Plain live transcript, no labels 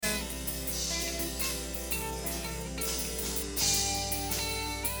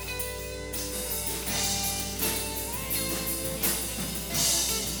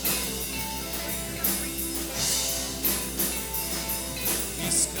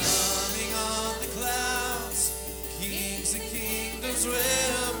knees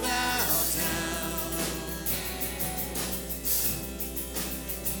will bow down.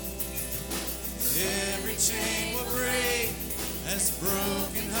 Every chain will break as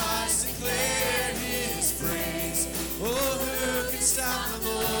broken hearts declare his praise. Oh, who can stop the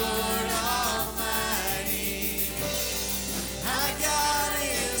Lord Almighty? Our God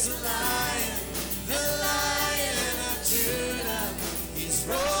is a lion, the Lion of Judah. He's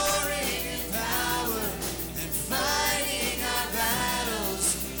roaring in power and fighting our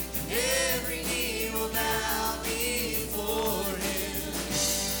battles, and every knee will bow before him.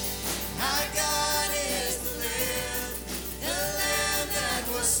 Our God is the Lamb that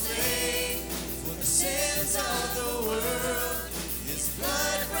was slain for the sins of the world. His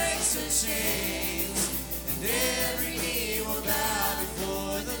blood breaks the chains, and every knee will bow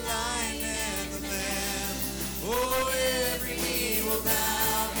before the Lion and the Lamb. Oh, every knee will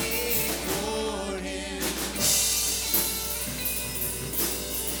bow before him.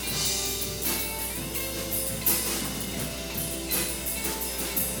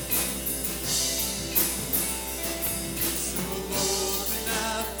 So open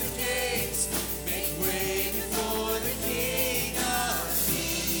up the gates, make way before the King of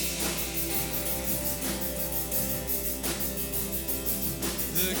Kings.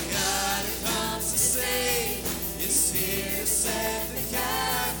 The God who comes to save is here to set the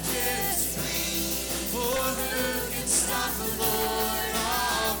captives free. For who can stop the Lord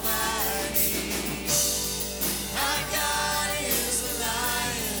Almighty? Our God is the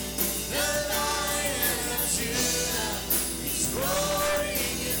Lion of Judah. He's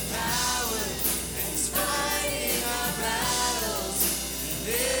roaring in power and he's fighting our battles, and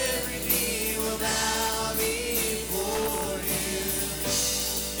every knee will bow before him.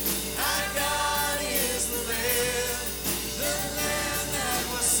 Our God is the Lamb that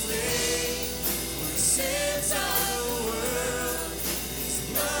was slain for the sins of the world. His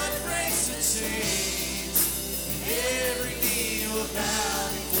blood breaks the chains, and every knee will bow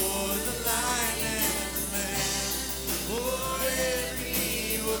before the Lion and the Lamb. Oh, every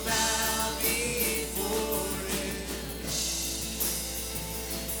knee will bow before him.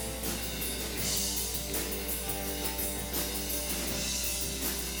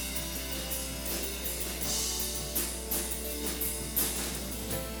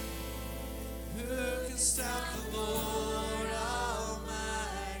 Who can stop the Lord Almighty?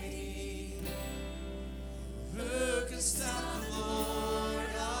 Who can stop the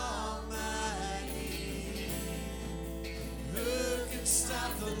Lord Almighty? Who can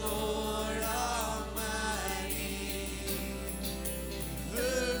stop the Lord Almighty? Who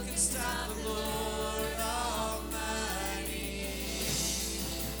can stop the Lord Almighty?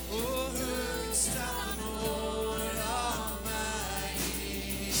 Oh, who can stop the Lord Almighty?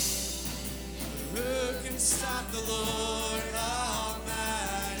 Who can stop the Lord Almighty?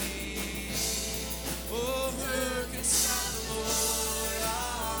 Oh, who can stop the Lord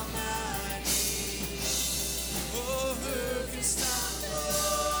Almighty? Oh, who can stop the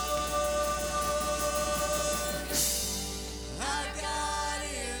Lord? Our God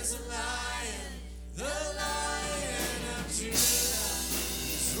is a lion, the Lion of Judah.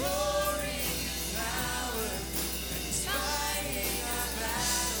 He's roaring in power and he's fighting our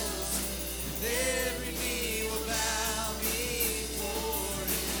battles, and every knee will bow before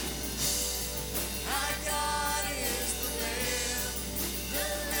him. Our God is the Lamb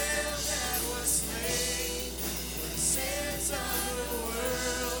that was slain for the sins of the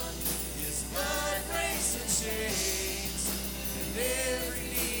world. His blood breaks the chains, and every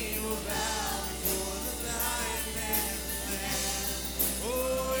knee will bow before the Lion and the Lamb.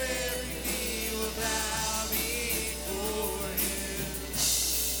 Oh, every knee will bow before him.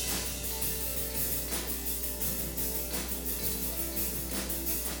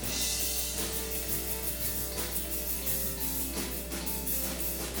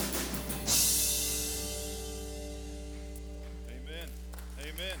 Amen.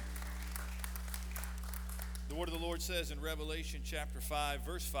 Amen. The word of the Lord says in Revelation chapter 5,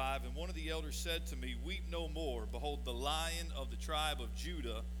 verse 5, and one of the elders said to me, weep no more. Behold, the Lion of the tribe of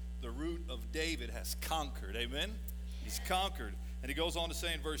Judah, the root of David, has conquered. Amen. He's conquered. And he goes on to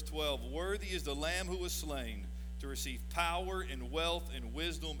say in verse 12, worthy is the Lamb who was slain to receive power and wealth and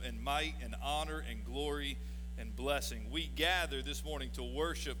wisdom and might and honor and glory and blessing. We gather this morning to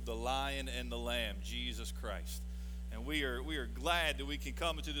worship the Lion and the Lamb, Jesus Christ. And we are glad that we can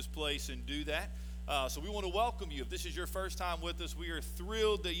come into this place and do that. So we want to welcome you. If this is your first time with us, we are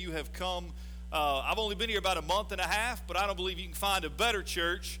thrilled that you have come. I've only been here about a month and a half, but I don't believe you can find a better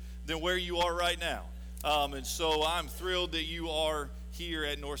church than where you are right now. And so I'm thrilled that you are here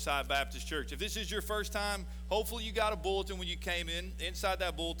at Northside Baptist Church. If this is your first time, hopefully you got a bulletin when you came in. Inside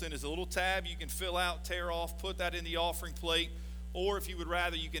that bulletin is a little tab you can fill out, tear off, put that in the offering plate, or if you would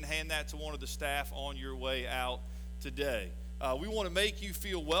rather, you can hand that to one of the staff on your way out today. We want to make you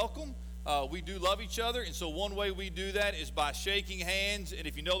feel welcome. We do love each other, and so one way we do that is by shaking hands, and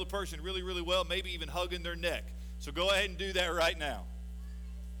if you know the person really, really well, maybe even hugging their neck. So go ahead and do that right now.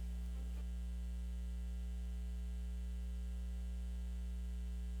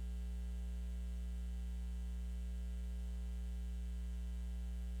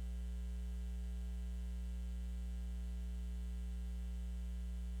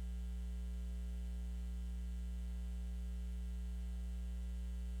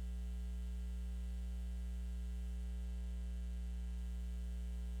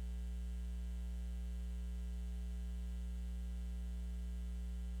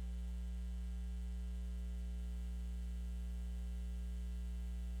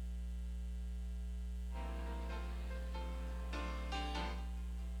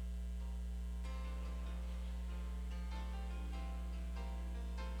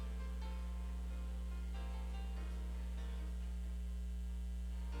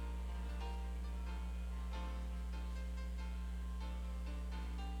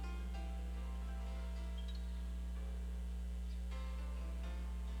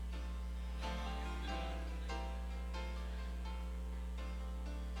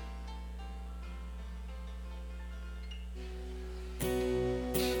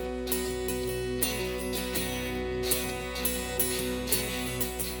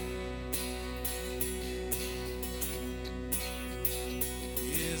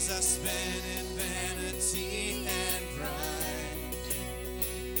 I spent in vanity and pride,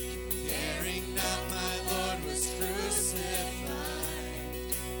 caring not my Lord was crucified,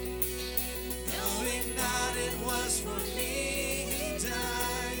 knowing not it was for me he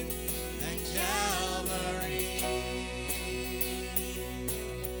died at Calvary.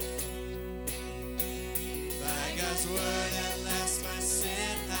 By God's word at last my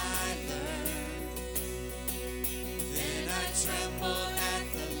sin I learned, then I trembled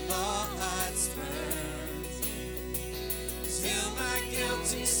God's burns, till my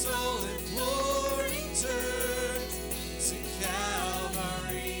guilty soul imploring turned to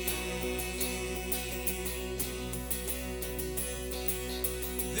Calvary.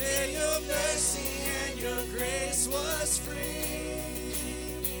 There your mercy and your grace was free,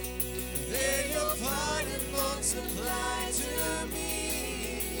 there your pardon multiplied to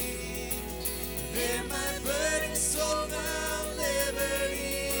me, there my burdened soul found liberty.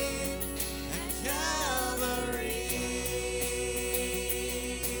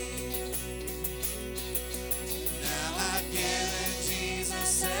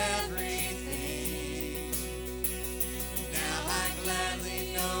 Everything. Now I gladly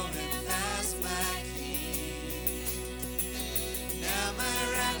know him as my King. Now my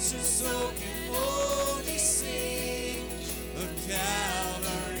raptured soul can only sing of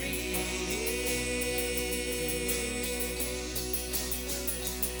Calvary.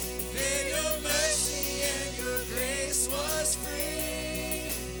 There your mercy and your grace was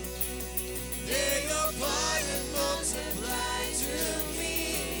free. There your pardon multiplied to me.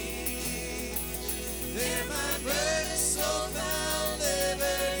 There my burdened soul found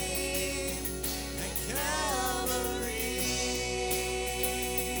liberty at Calvary.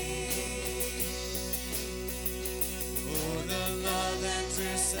 Oh, the love that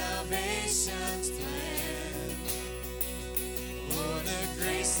through salvation's plan. Oh, the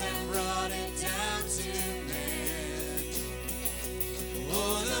grace that brought it down to man.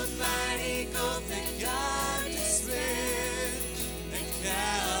 Oh, the mighty gulf that God displayed at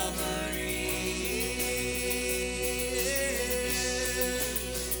Calvary.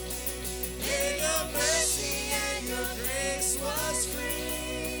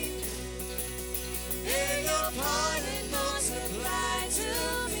 Pardon multiplied to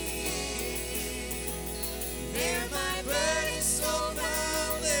me. There my burdened soul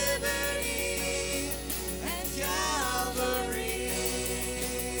found liberty at Calvary.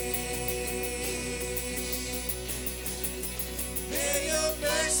 There your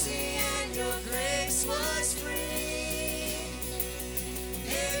mercy and your grace was free.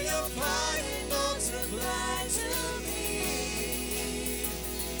 There your pardon multiplied to me.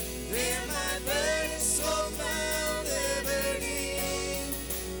 There my burdened soul found liberty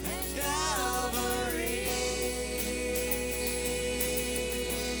at Calvary.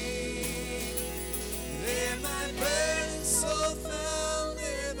 There my burdened soul found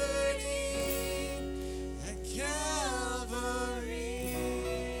liberty at Calvary.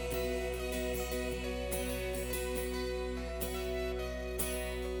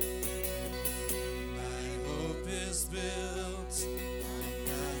 built on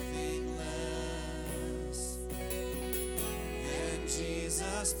nothing less than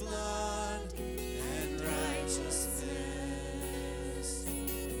Jesus' blood and righteousness.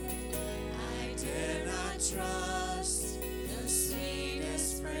 I dare not trust the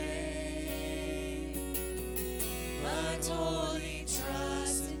sweetest frame, but wholly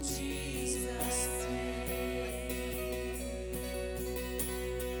trust in Jesus' name.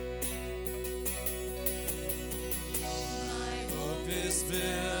 My hope is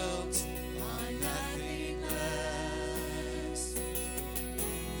built on nothing less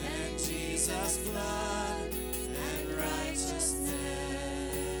than Jesus' blood and righteousness.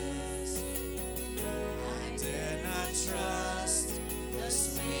 I dare not trust the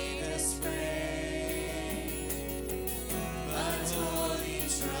sweetest frame, but wholly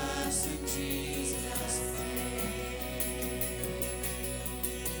trust in Jesus' name.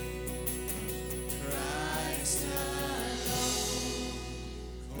 Christ alone,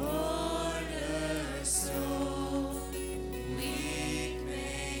 cornerstone, weak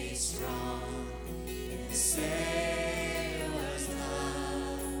made strong, and Savior's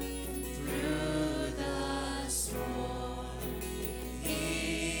love through the storm.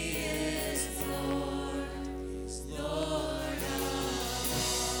 He is Lord, He's Lord of all.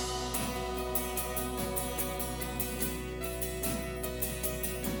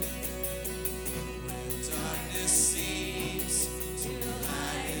 When darkness seems to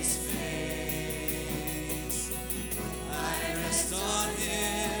hide His face, I rest on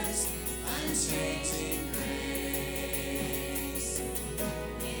His unchanging grace.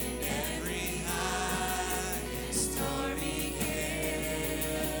 In every high and stormy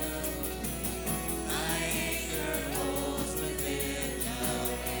gale, my anchor holds within the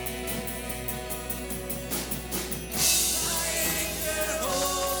veil. My anchor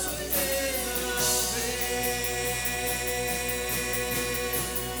holds within the veil.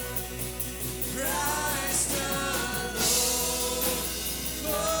 Christ alone,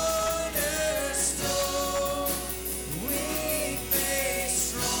 cornerstone, weak made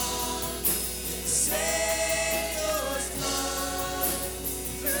strong, in Savior's blood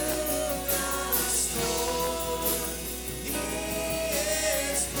through the storm. He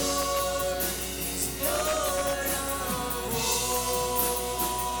is Lord, He's Lord of all.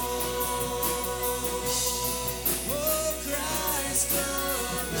 Oh, Christ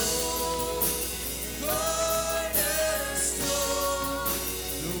alone, cornerstone,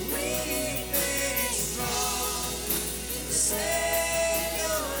 the weak made strong, in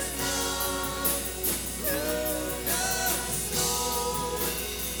Savior's blood through the storm.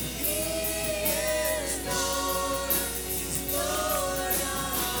 He is Lord, He's Lord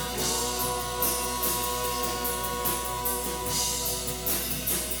of all.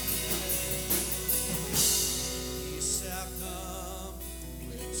 He shall come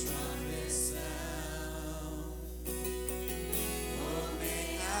with trumpet sound. Oh,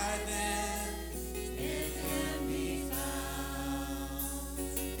 may I then in Him be found,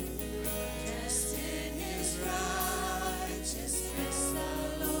 dressed in His righteousness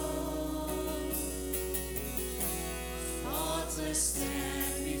alone, faultless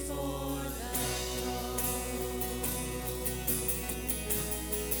stand before the throne.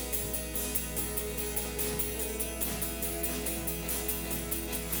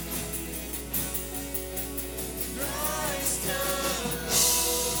 Christ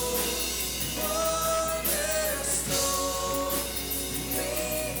alone, cornerstone,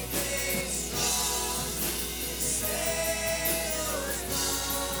 weak made strong, in Savior's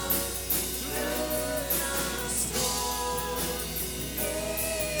blood through the storm. He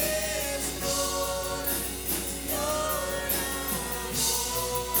is Lord, Lord of all.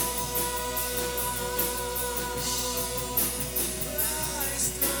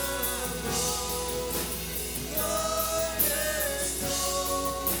 Christ alone,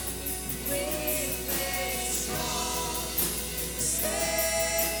 cornerstone, weak made strong, in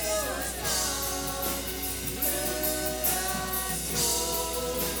Savior's blood through the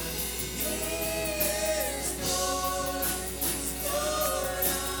storm. He is Lord, He's Lord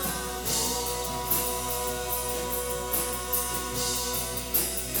of all.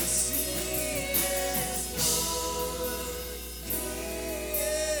 Yes, He is Lord, He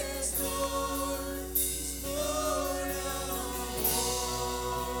is Lord, He's Lord of all.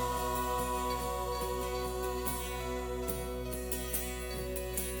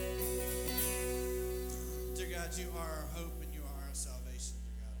 Dear God, you are our hope and you are our salvation,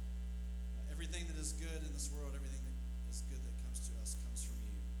 dear God. Everything that is good in this world, everything that is good that comes to us comes from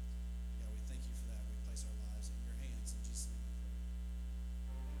you. God, we thank you for that. We place our lives in your hands. In Jesus' name we pray.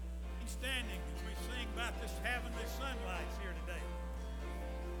 Standing as we sing about this heavenly sunlights here today.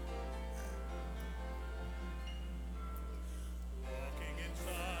 Walking in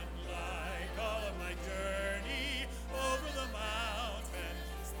sunlight all of my journey, over the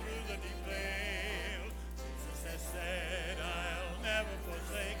mountains, through the deep vale. Jesus has said, I'll never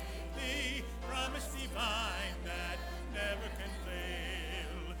forsake thee, promise divine that never can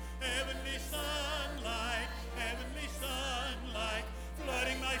fail. Heavenly sunlight,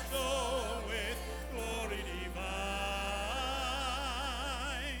 flooding my soul with glory divine.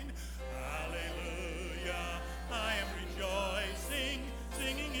 Hallelujah, I am rejoicing,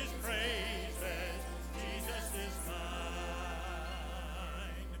 singing his praises. Jesus is mine.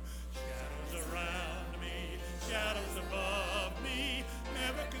 Shadows around me, shadows above me,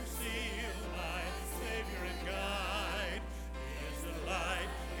 never conceal my Savior and guide. He is the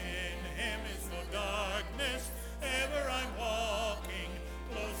light, in him is no darkness. Ever I'm walking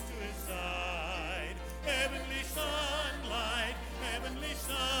close to his side. Heavenly sunlight,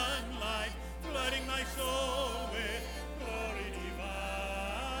 flooding my soul with glory divine.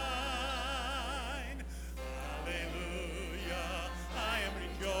 Hallelujah, I am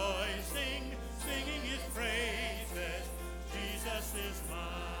rejoicing, singing his praises. Jesus is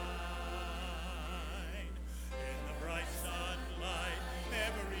mine. In the bright sunlight,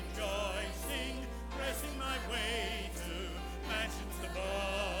 ever rejoicing, pressing my way to mansions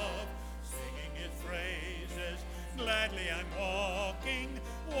above, singing his praises. Gladly I'm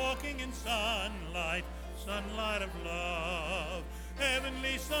walking in sunlight of love.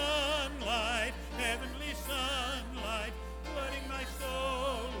 Heavenly sunlight, flooding my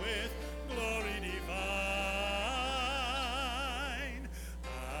soul with glory divine.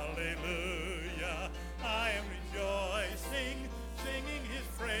 Hallelujah, I am rejoicing, singing his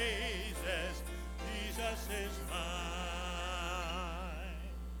praises. Jesus is mine.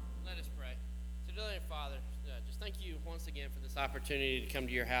 Let us pray. So, dear Father, just thank you once again for this opportunity to come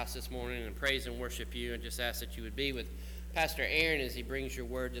to your house this morning and praise and worship you, and just ask that you would be with Pastor Aaron as he brings your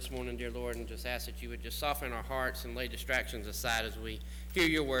word this morning, dear Lord, and just ask that you would just soften our hearts and lay distractions aside as we hear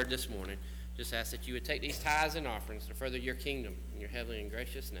your word this morning. Just ask that you would take these tithes and offerings to further your kingdom. In your heavenly and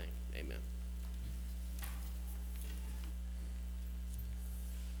gracious name, amen.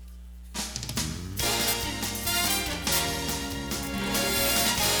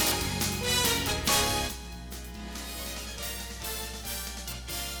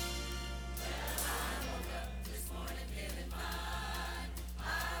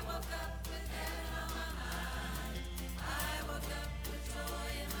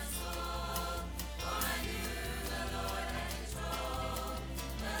 I knew the Lord had control,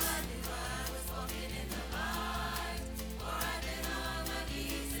 but I knew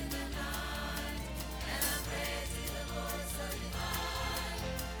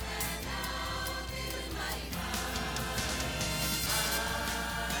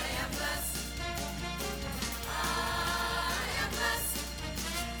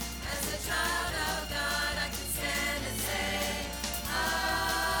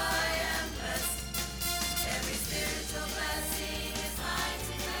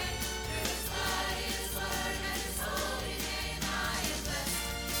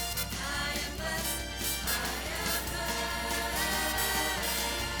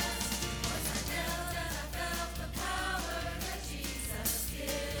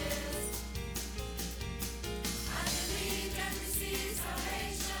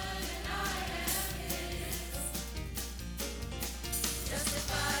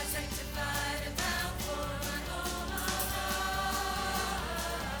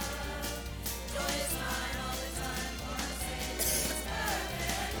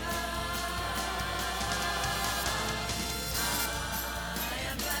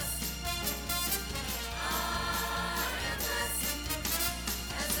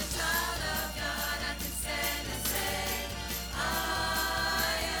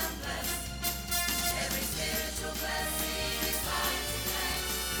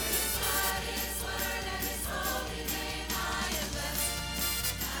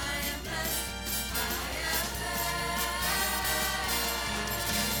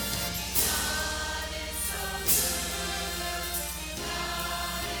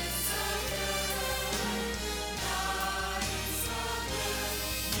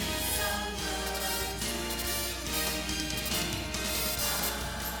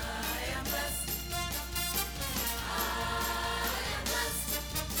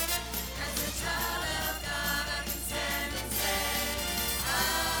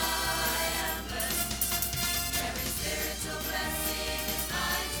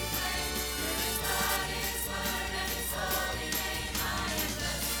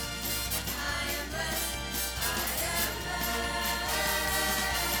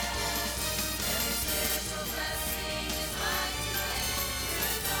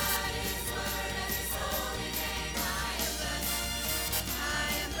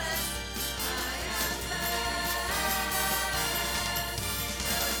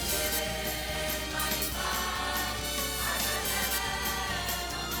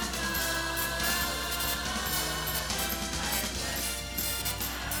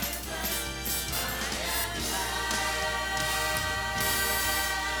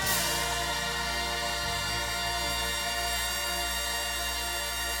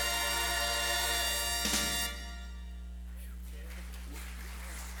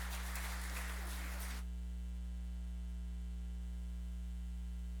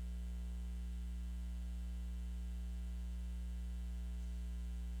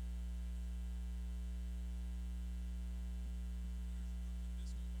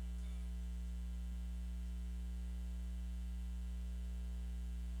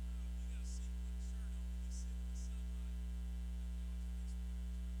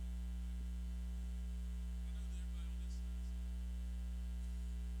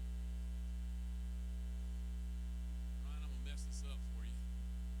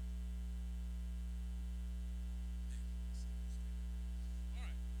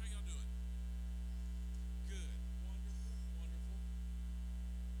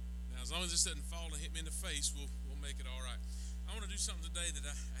Now, as long as this doesn't fall and hit me in the face, we'll make it all right. I want to do something today that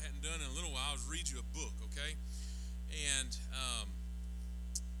I hadn't done in a little while. I was read you a book, okay? And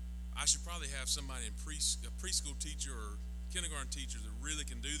I should probably have somebody a preschool teacher or kindergarten teacher that really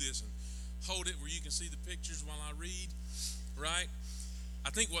can do this and hold it where you can see the pictures while I read, right? I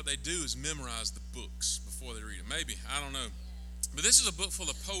think what they do is memorize the books before they read them. Maybe, I don't know. But this is a book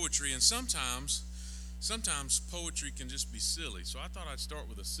full of poetry, and sometimes poetry can just be silly. So I thought I'd start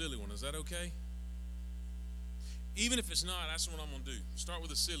with a silly one. Is that okay? Even if it's not, that's what I'm going to do. Start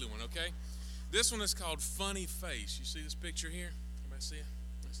with a silly one, okay? This one is called Funny Face. You see this picture here? Everybody see it?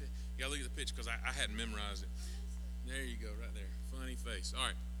 You got to look at the picture because I hadn't memorized it. There you go, right there. Funny face. All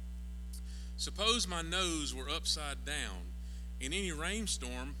right. Suppose my nose were upside down. In any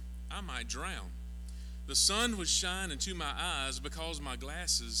rainstorm, I might drown. The sun would shine into my eyes because my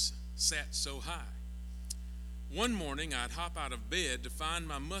glasses sat so high. One morning, I'd hop out of bed to find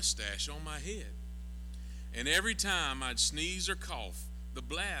my mustache on my head. And every time I'd sneeze or cough, the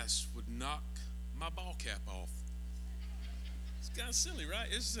blast would knock my ball cap off. It's kind of silly, right?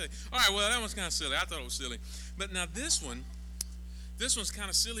 It's silly. All right, well, that one's kind of silly. I thought it was silly. But now this one's kind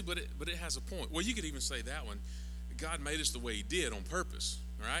of silly, but it has a point. Well, you could even say that one. God made us the way he did on purpose,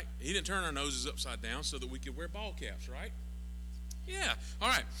 right? He didn't turn our noses upside down so that we could wear ball caps, right? Yeah. All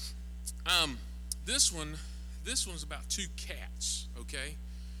right. This one's about two cats, okay?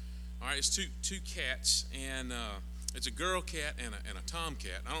 All right, it's two cats, and it's a girl cat and a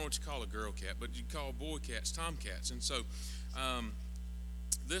tomcat. I don't know what you call a girl cat, but you call boy cats tomcats. And so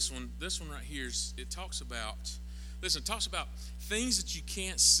this one right here, it talks about things that you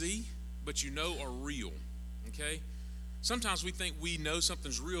can't see, but you know are real, okay? Sometimes we think we know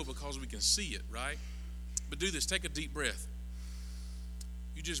something's real because we can see it, right? But do this. Take a deep breath.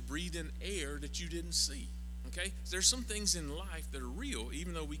 You just breathe in air that you didn't see, okay? There's some things in life that are real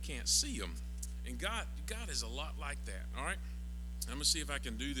even though we can't see them. And God is a lot like that, all right? I'm going to see if I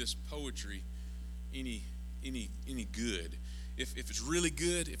can do this poetry any good. If it's really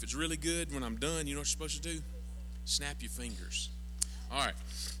good, when I'm done, you know what you're supposed to do? Snap your fingers. All right.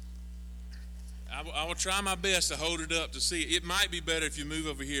 I will try my best to hold it up to see it. It might be better if you move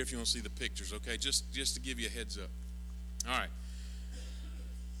over here if you want to see the pictures, okay? Just to give you a heads up. All right.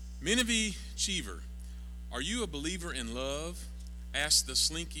 Minive Cheever, are you a believer in love? Asked the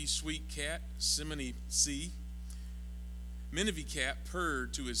slinky sweet cat, Simony C. Minive cat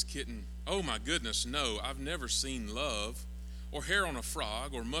purred to his kitten, oh my goodness, no, I've never seen love, or hair on a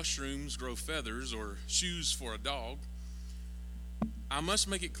frog, or mushrooms grow feathers, or shoes for a dog. I must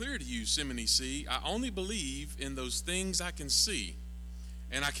make it clear to you, Simony C, I only believe in those things I can see,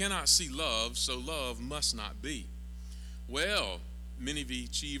 and I cannot see love, so love must not be. Well,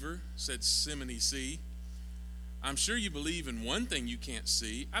 Minive Cheever, said Simony C, I'm sure you believe in one thing you can't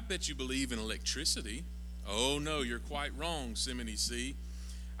see. I bet you believe in electricity. Oh no, you're quite wrong, Simony C.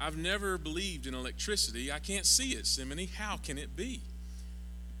 I've never believed in electricity. I can't see it, Simony. How can it be?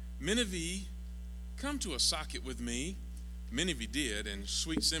 Minive, come to a socket with me. Minive did, and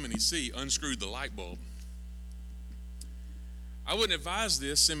sweet Simony C unscrewed the light bulb. I wouldn't advise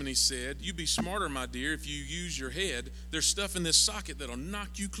this, Simony said. You be smarter, my dear, if you use your head. There's stuff in this socket that'll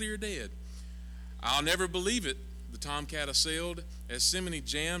knock you clear dead. I'll never believe it, the tomcat assailed, as Simony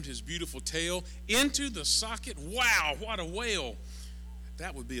jammed his beautiful tail into the socket. Wow, what a whale.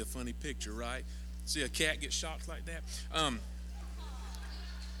 That would be a funny picture, right? See a cat get shocked like that?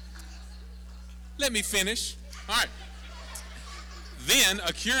 Let me finish. All right. Then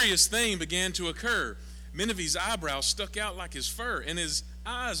a curious thing began to occur. Minive's eyebrows stuck out like his fur, and his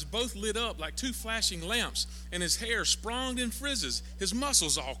eyes both lit up like two flashing lamps, and his hair sprung in frizzes, his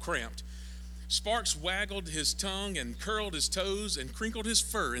muscles all cramped. Sparks waggled his tongue and curled his toes and crinkled his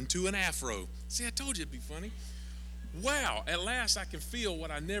fur into an afro. See, I told you it'd be funny. Wow, at last I can feel what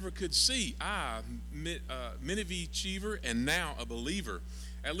I never could see. Minive Cheever, and now a believer.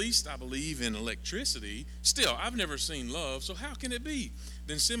 At least I believe in electricity. Still, I've never seen love, so how can it be?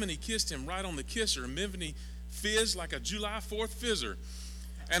 Then Simony kissed him right on the kisser, and Minive fizzed like a July 4th fizzer.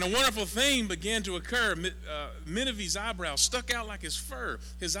 And a wonderful thing began to occur. Minive's eyebrows stuck out like his fur.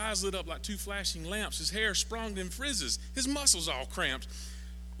 His eyes lit up like two flashing lamps. His hair sprung in frizzes. His muscles all cramped.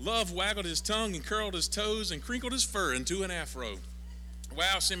 Love waggled his tongue and curled his toes and crinkled his fur into an afro.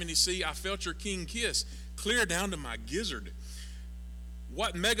 Wow, Simony C, I felt your king kiss clear down to my gizzard.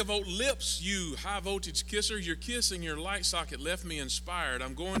 What megavolt lips, you high voltage kisser. Your kiss and your light socket left me inspired.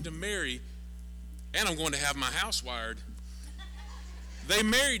 I'm going to marry, and I'm going to have my house wired. They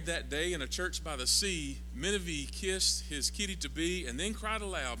married that day in a church by the sea. Minive kissed his kitty-to-be and then cried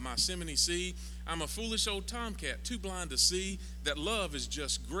aloud, my Simony C, I'm a foolish old tomcat, too blind to see that love is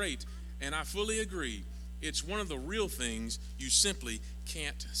just great. And I fully agree. It's one of the real things you simply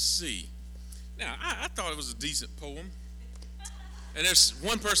can't see. Now, I thought it was a decent poem. And there's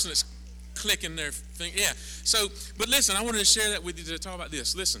one person that's clicking their thing. Yeah. So, but listen, I wanted to share that with you to talk about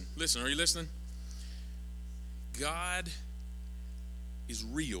this. Listen, are you listening? God is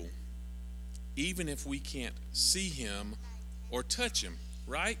real, even if we can't see him or touch him,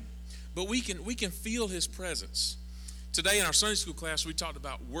 right? But we can feel his presence. Today in our Sunday school class, we talked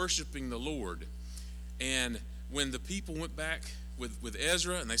about worshiping the Lord. And when the people went back with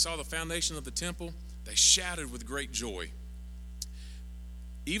Ezra and they saw the foundation of the temple, they shouted with great joy.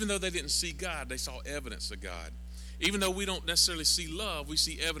 Even though they didn't see God, they saw evidence of God. Even though we don't necessarily see love, we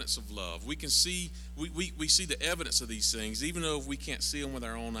see evidence of love. We can see, we see the evidence of these things, even though we can't see them with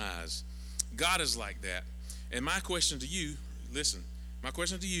our own eyes. God is like that. And my question to you, listen, my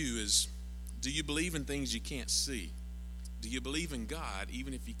question to you is, do you believe in things you can't see? Do you believe in God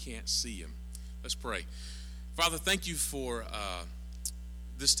even if you can't see him? Let's pray. Father, thank you for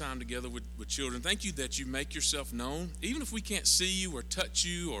this time together with children. Thank you that you make yourself known. Even if we can't see you or touch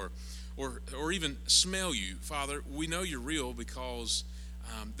you or even smell you, Father, we know you're real because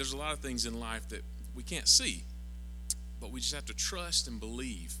there's a lot of things in life that we can't see, but we just have to trust and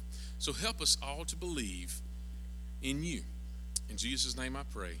believe. So help us all to believe in you. In Jesus' name I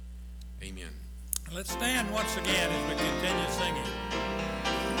pray. Amen. Let's stand once again as we continue singing.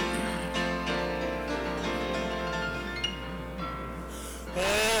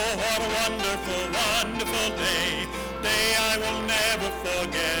 Oh, what a wonderful, wonderful day I will never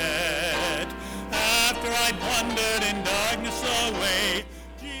forget. After I'd wandered in darkness away,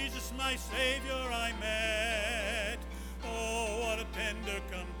 Jesus my Savior I met. Oh, what a tender,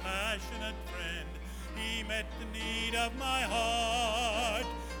 compassionate friend. He met the need of my heart.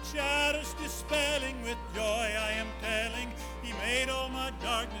 Shadows dispelling with joy I am telling, he made all my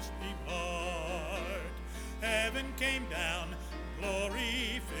darkness depart. Heaven came down,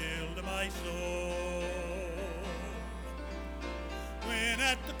 glory filled my soul. When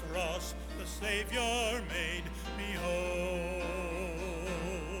at the cross the Savior made me whole,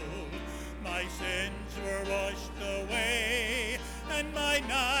 my sins were washed away, and my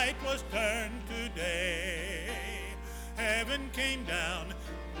night was turned to day. Heaven came down,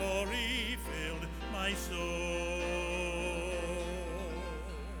 glory filled my soul.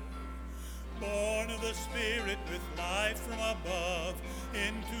 Born of the Spirit with life from above,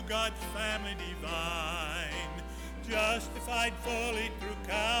 into God's family divine, justified fully through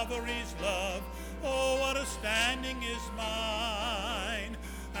Calvary's love. Oh, what a standing is mine!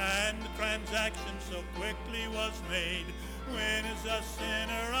 And the transaction so quickly was made, when as a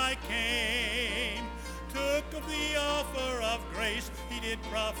sinner I came, took of the offer of grace he did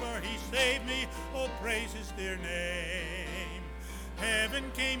proffer, he saved me, oh praise his dear name.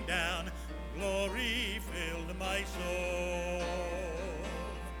 Heaven came down, glory filled my soul.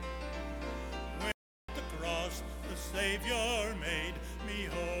 When at the cross the Savior made me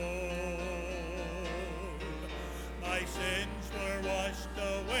whole, my sins were washed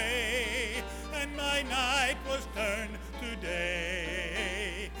away, and my night was turned to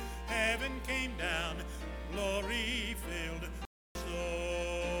day. Heaven came down, glory filled my soul.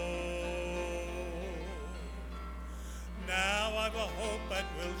 Now I've a hope that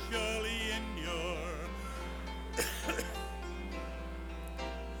will surely endure.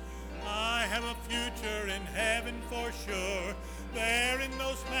 I have a future in heaven for sure, there in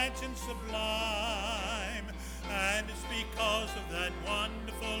those mansions sublime. And it's because of that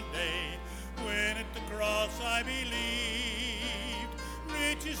wonderful day, when at the cross I believed,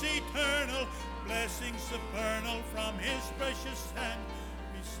 riches eternal, blessings supernal from his precious hand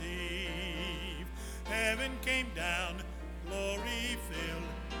receive. Heaven came down, glory filled.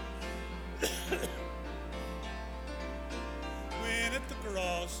 When at the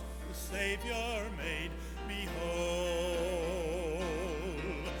cross the Savior made me whole,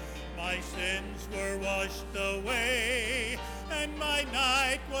 my sins were washed away, and my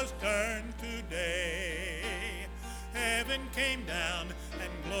night was turned to day. Heaven came down,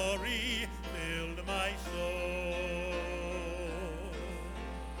 and glory filled my soul.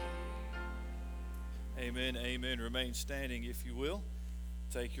 Amen, amen. Remain standing if you will.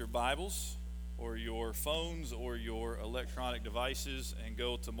 Take your Bibles or your phones or your electronic devices and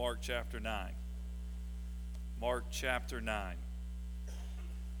go to Mark chapter 9. Mark chapter 9.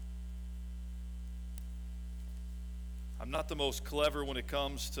 I'm not the most clever when it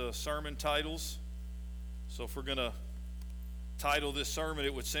comes to sermon titles, so if we're going to title this sermon,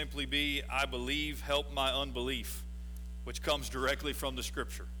 it would simply be, I Believe, Help My Unbelief, which comes directly from the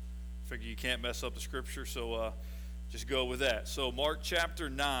Scripture. figure you can't mess up the scripture, so just go with that. So Mark chapter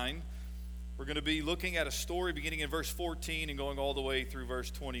 9, we're going to be looking at a story beginning in verse 14 and going all the way through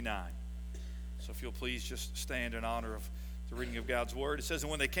verse 29. So if you'll please just stand in honor of the reading of God's word. It says, "And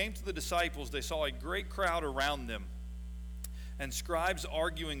when they came to the disciples, they saw a great crowd around them, and scribes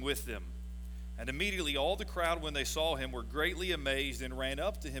arguing with them. And immediately all the crowd, when they saw him, were greatly amazed and ran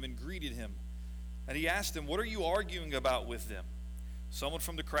up to him and greeted him. And he asked them, 'What are you arguing about with them?' Someone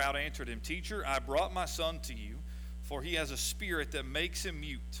from the crowd answered him, 'Teacher, I brought my son to you, for he has a spirit that makes him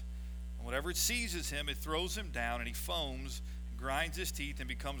mute. And whenever it seizes him, it throws him down, and he foams and grinds his teeth and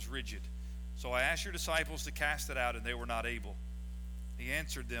becomes rigid. So I asked your disciples to cast it out, and they were not able.' He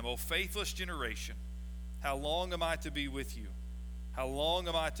answered them, 'O faithless generation, how long am I to be with you? How long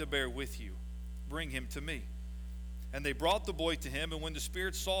am I to bear with you? Bring him to me.' And they brought the boy to him, and when the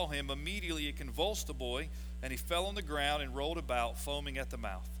spirit saw him, immediately it convulsed the boy, and he fell on the ground and rolled about, foaming at the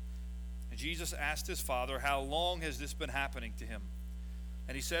mouth. And Jesus asked his father, 'How long has this been happening to him?'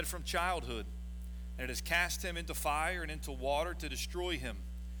 And he said, 'From childhood. And it has cast him into fire and into water to destroy him.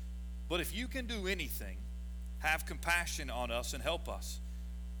 But if you can do anything, have compassion on us and help us.'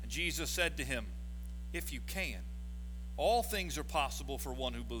 And Jesus said to him, 'If you can, all things are possible for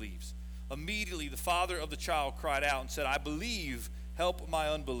one who believes.' Immediately the father of the child cried out and said, 'I believe, help my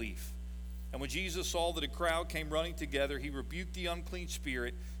unbelief.' And when Jesus saw that a crowd came running together, he rebuked the unclean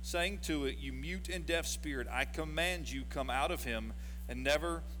spirit, saying to it, 'You mute and deaf spirit, I command you, come out of him and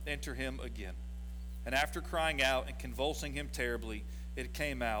never enter him again.' And after crying out and convulsing him terribly, it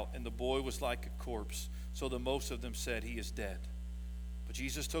came out, and the boy was like a corpse, so that most of them said, 'He is dead.' But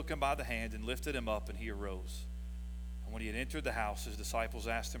Jesus took him by the hand and lifted him up, and he arose. And when he had entered the house, his disciples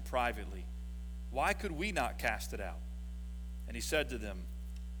asked him privately, 'Why could we not cast it out?' And he said to them,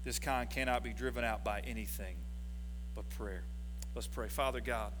 'This kind cannot be driven out by anything but prayer.'" Let's pray. Father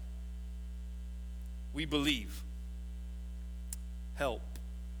God, we believe. Help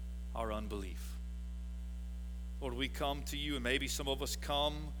our unbelief. Lord, we come to you, and maybe some of us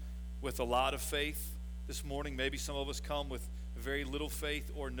come with a lot of faith this morning. Maybe some of us come with very little faith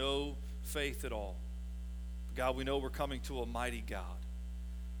or no faith at all. God, we know we're coming to a mighty God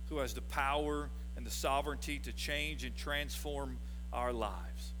who has the power and the sovereignty to change and transform our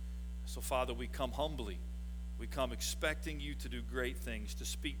lives. So, Father, we come humbly. We come expecting you to do great things, to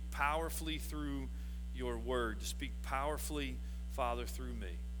speak powerfully through your word, to speak powerfully, Father, through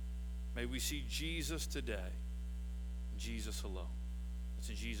me. May we see Jesus today, Jesus alone. It's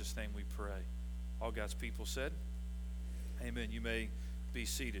in Jesus' name we pray. All God's people said, amen. You may be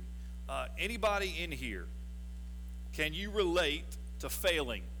seated. Anybody in here, can you relate to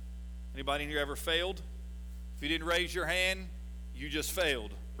failing? Anybody in here ever failed? If you didn't raise your hand, you just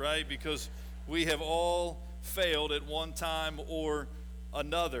failed, right? Because we have all failed at one time or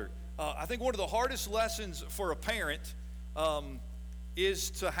another. I think one of the hardest lessons for a parent is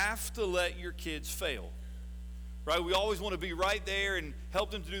to have to let your kids fail, right? We always want to be right there and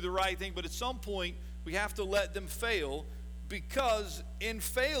help them to do the right thing, but at some point we have to let them fail, because in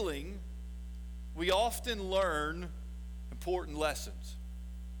failing, we often learn important lessons.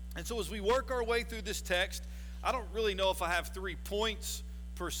 And so as we work our way through this text, I don't really know if I have 3 points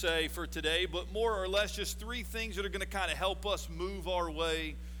per se for today, but more or less just 3 things that are going to kind of help us move our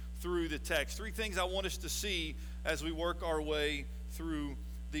way through the text. 3 things I want us to see as we work our way through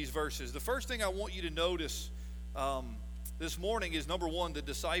these verses. The first thing I want you to notice this morning is, number 1, the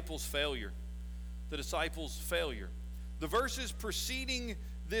disciples' failure. The disciples' failure. The verses preceding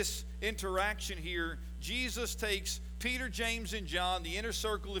this interaction here, Jesus takes Peter, James, and John, the inner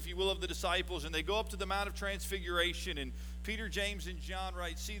circle, if you will, of the disciples, and they go up to the Mount of Transfiguration, and Peter, James, and John,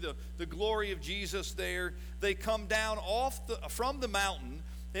 right, see the glory of Jesus there. They come down from the mountain,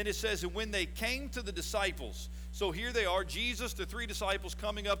 and it says, and when they came to the disciples, so here they are, Jesus, the 3 disciples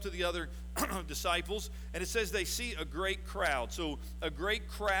coming up to the other disciples, and it says they see a great crowd. So a great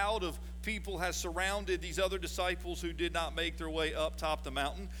crowd of people has surrounded these other disciples who did not make their way up top the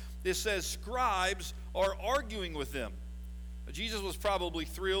mountain. It says scribes are arguing with them. Jesus was probably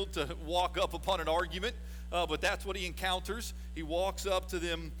thrilled to walk up upon an argument, but that's what he encounters. He walks up to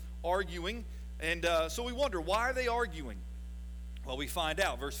them arguing, and so we wonder, why are they arguing? Well, we find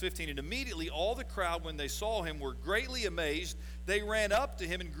out, verse 15, and immediately all the crowd, when they saw him, were greatly amazed. They ran up to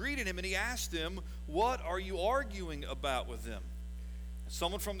him and greeted him, and he asked them, "What are you arguing about with them?" And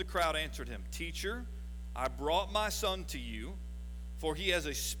someone from the crowd answered him, "Teacher, I brought my son to you, for he has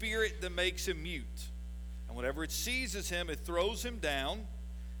a spirit that makes him mute. And whenever it seizes him, it throws him down,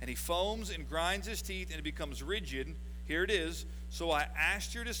 and he foams and grinds his teeth, and it becomes rigid." Here it is. "So I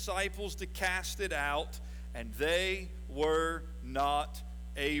asked your disciples to cast it out, and they were not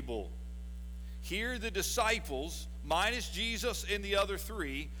able." Here the disciples, minus Jesus and the other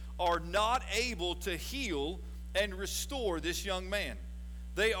three, are not able to heal and restore this young man.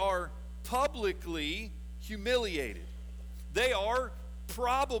 They are publicly humiliated. They are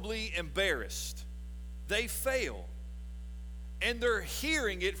probably embarrassed. They fail. And they're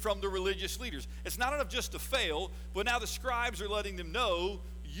hearing it from the religious leaders. It's not enough just to fail, but now the scribes are letting them know,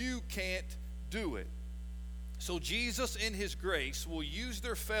 you can't do it. So Jesus, in his grace, will use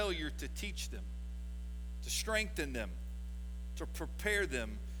their failure to teach them, to strengthen them, to prepare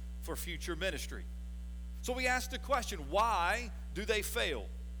them for future ministry. So we ask the question, why do they fail?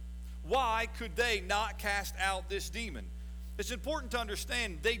 Why could they not cast out this demon? It's important to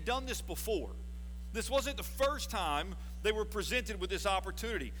understand they've done this before. This wasn't the first time they were presented with this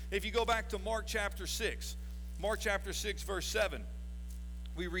opportunity. If you go back to Mark chapter 6, verse 7,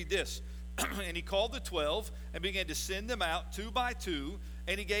 we read this. And he called the 12 and began to send them out 2 by 2,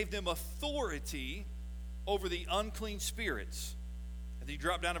 and he gave them authority over the unclean spirits. And he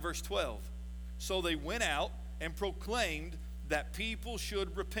dropped down to verse 12. So they went out and proclaimed that people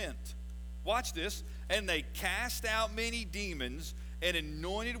should repent. Watch this. And they cast out many demons and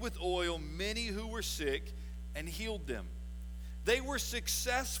anointed with oil many who were sick and healed them. They were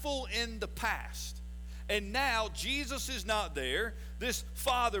successful in the past. And now Jesus is not there. This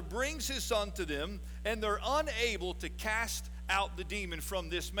father brings his son to them, and they're unable to cast out the demon from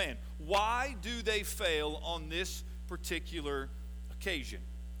this man. Why do they fail on this particular occasion?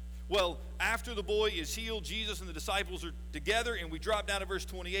 Well, after the boy is healed, Jesus and the disciples are together, and we drop down to verse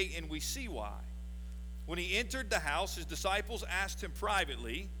 28, and we see why. When he entered the house, his disciples asked him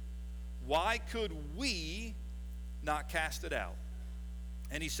privately, why could we not cast it out?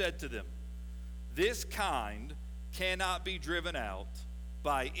 And he said to them, this kind cannot be driven out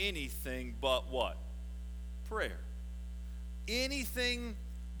by anything but what? Prayer. Anything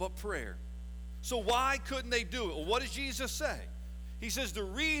but prayer. So why couldn't they do it? Well, what does Jesus say? He says the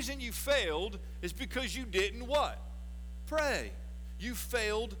reason you failed is because you didn't what? Pray. You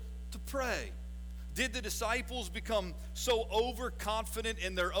failed to pray. Did the disciples become so overconfident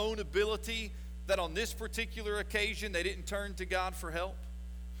in their own ability that on this particular occasion they didn't turn to God for help?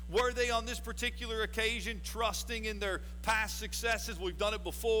 Were they on this particular occasion trusting in their past successes? We've done it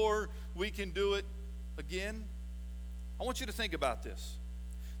before, we can do it again. I want you to think about this.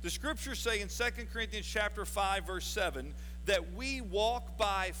 The scriptures say in 2 Corinthians chapter 5, verse 7, that we walk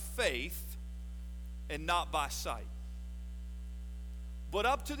by faith and not by sight. But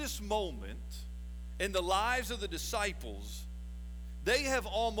up to this moment, in the lives of the disciples, they have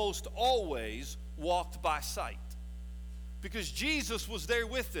almost always walked by sight. Because Jesus was there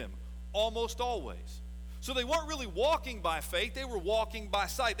with them, almost always. So they weren't really walking by faith, they were walking by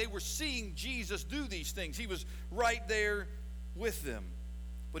sight. They were seeing Jesus do these things. He was right there with them.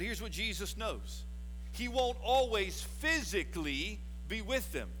 But here's what Jesus knows. He won't always physically be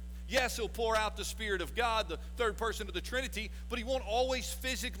with them. Yes, he'll pour out the Spirit of God, the third person of the Trinity, but he won't always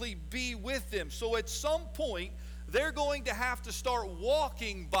physically be with them. So at some point, they're going to have to start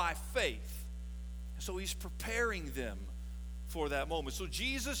walking by faith. So he's preparing them for that moment. So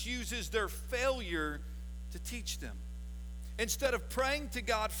Jesus uses their failure to teach them. Instead of praying to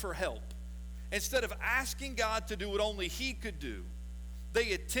God for help, instead of asking God to do what only he could do,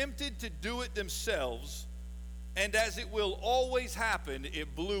 they attempted to do it themselves, and as it will always happen,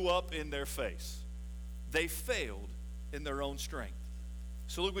 it blew up in their face. They failed in their own strength.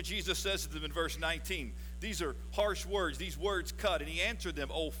 So look what Jesus says to them in verse 19. These are harsh words. These words cut. And he answered them,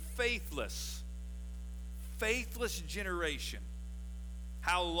 "O faithless generation,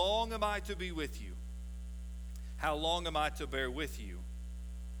 how long am I to be with you? How long am I to bear with you?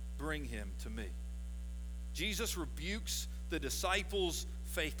 Bring him to me." Jesus rebukes the disciples'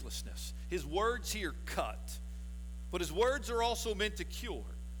 faithlessness. His words here cut, but his words are also meant to cure.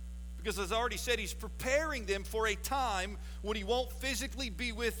 Because as I already said, he's preparing them for a time when he won't physically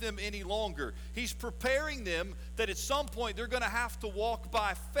be with them any longer. He's preparing them that at some point they're going to have to walk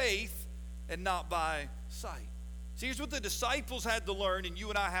by faith and not by sight. See, here's what the disciples had to learn, and you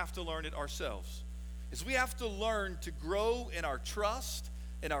and I have to learn it ourselves, is we have to learn to grow in our trust,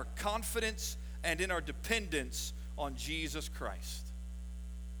 in our confidence, and in our dependence on Jesus Christ.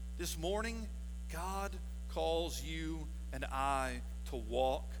 This morning, God calls you and I to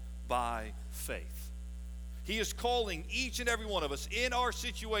walk by faith. He is calling each and every one of us in our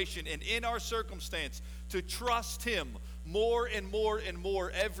situation and in our circumstance to trust him more and more and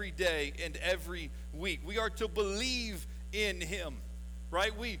more every day and every week. We are to believe in him,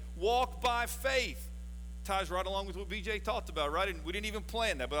 right? We walk by faith. Ties right along with what BJ talked about, right? And we didn't even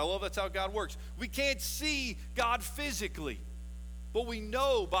plan that, but I love that's how God works. We can't see God physically, but we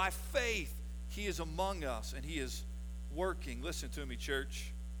know by faith He is among us and He is working. Listen to me,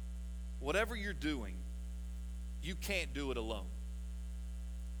 church. Whatever you're doing, you can't do it alone.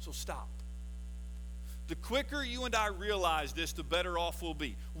 So stop. The quicker you and I realize this, the better off we'll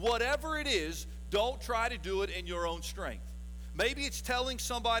be. Whatever it is, don't try to do it in your own strength. Maybe it's telling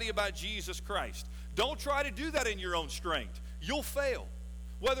somebody about Jesus Christ. Don't try to do that in your own strength. You'll fail.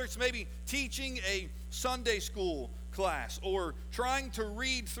 Whether it's maybe teaching a Sunday school class, or trying to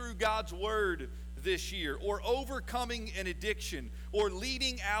read through God's Word this year, or overcoming an addiction, or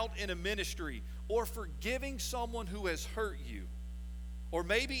leading out in a ministry, or forgiving someone who has hurt you, or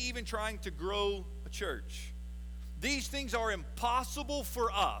maybe even trying to grow a church. These things are impossible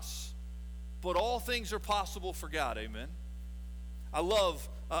for us, but all things are possible for God. Amen.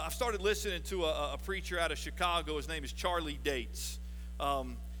 I've started listening to a preacher out of Chicago. His name is Charlie Dates.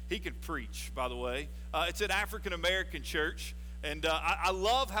 He can preach, by the way. It's an African-American church, and I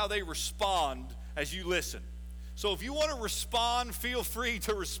love how they respond as you listen. So if you want to respond, feel free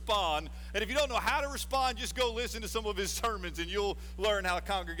to respond. And if you don't know how to respond, just go listen to some of his sermons, and you'll learn how a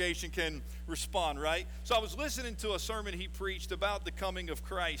congregation can respond, right? So I was listening to a sermon he preached about the coming of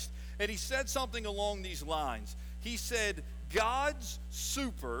Christ, and he said something along these lines. He said, God's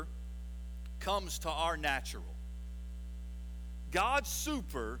super comes to our natural. God's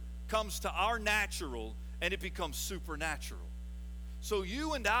super comes to our natural, and it becomes supernatural. So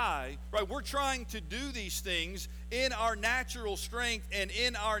you and I, right, we're trying to do these things in our natural strength and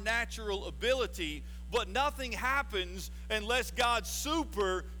in our natural ability, but nothing happens unless God's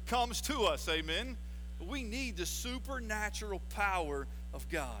super comes to us, amen? We need the supernatural power of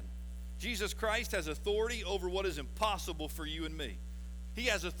God. Jesus Christ has authority over what is impossible for you and me. He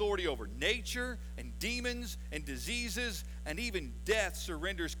has authority over nature and demons and diseases, and even death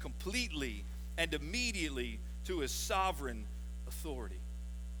surrenders completely and immediately to His sovereign authority.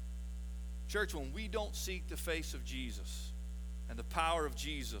 Church, when we don't seek the face of Jesus and the power of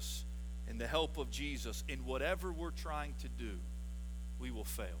Jesus and the help of Jesus in whatever we're trying to do, we will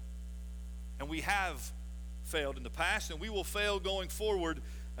fail. And we have failed in the past, and we will fail going forward.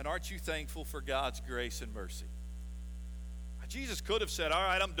 And aren't you thankful for God's grace and mercy? Jesus could have said, all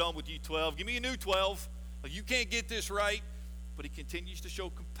right, I'm done with you 12. Give me a new 12. You can't get this right. But He continues to show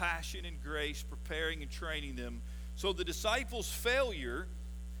compassion and grace, preparing and training them. So the disciples' failure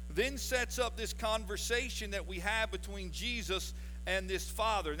then sets up this conversation that we have between Jesus and this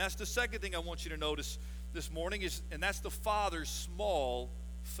Father. And that's the second thing I want you to notice this morning, and that's the Father's small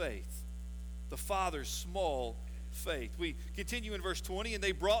faith. The Father's small faith. We continue in verse 20, and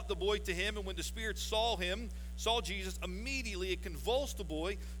they brought the boy to Him, and when the spirit saw Jesus, immediately it convulsed the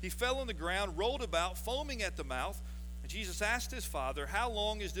boy. He fell on the ground, rolled about, foaming at the mouth. And Jesus asked his father, how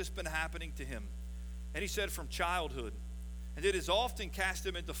long has this been happening to him? And he said, from childhood. And it has often cast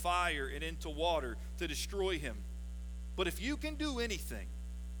him into fire and into water to destroy him. But if you can do anything,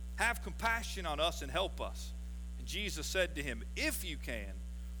 have compassion on us and help us. And Jesus said to him, if you can,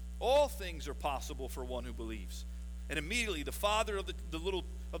 all things are possible for one who believes. And immediately the father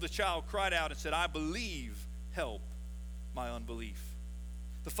of the child cried out and said, I believe, help my unbelief.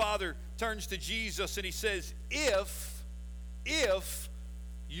 The father turns to Jesus and he says, if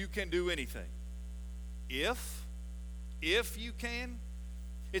you can do anything. If you can.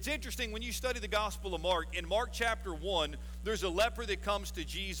 It's interesting when you study the Gospel of Mark. In Mark chapter 1, there's a leper that comes to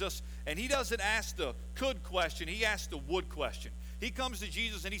Jesus, and he doesn't ask the could question, he asks the would question. He comes to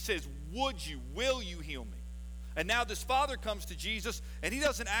Jesus and he says, will you heal me? And now this father comes to Jesus, and he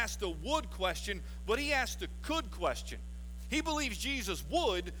doesn't ask the would question, but he asks the could question. He believes Jesus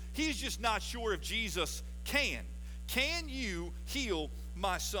would, he's just not sure if Jesus can. Can you heal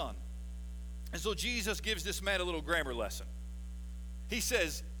my son? And so Jesus gives this man a little grammar lesson. He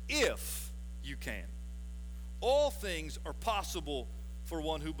says, if you can. All things are possible for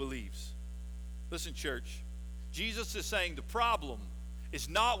one who believes. Listen, church, Jesus is saying the problem is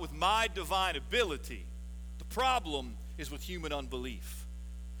not with my divine ability. The problem is with human unbelief.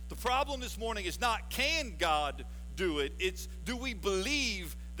 The problem this morning is not can God do it, it's do we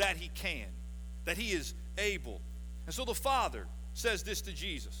believe that He can, that He is able. And so the Father says this to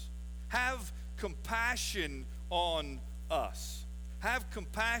Jesus, have compassion on us. Have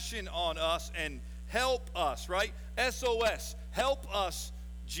compassion on us and help us, right? SOS, help us,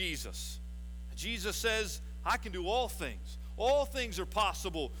 Jesus. Jesus says, I can do all things. All things are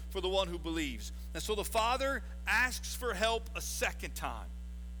possible for the one who believes. And so the Father asks for help a second time.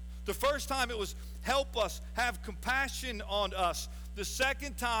 The first time it was, help us, have compassion on us. The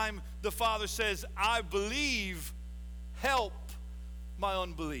second time the Father says, I believe, help my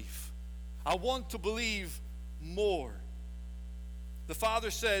unbelief. I want to believe more. The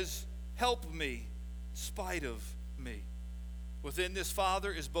Father says, help me in spite of me. Within this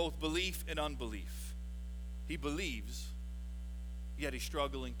father is both belief and unbelief. He believes, yet he's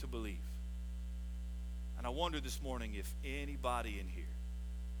struggling to believe. And I wonder this morning if anybody in here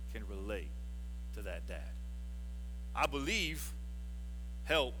can relate to that dad. I believe,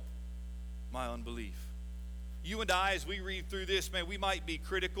 help my unbelief. You and I, as we read through this, man, we might be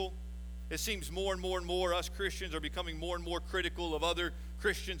critical. It seems more and more us Christians are becoming more and more critical of other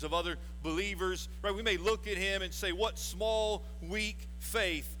Christians, of other believers. Right? We may look at him and say, what small, weak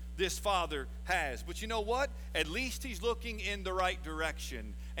faith this father has. But you know what? At least he's looking in the right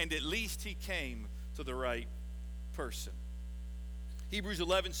direction, and at least he came to the right person. Hebrews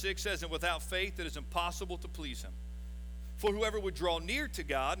 11:6 says, and without faith it is impossible to please him. For whoever would draw near to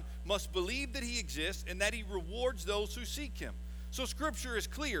God must believe that he exists and that he rewards those who seek him. So Scripture is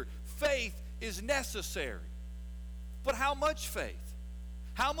clear. Faith is necessary. But how much faith?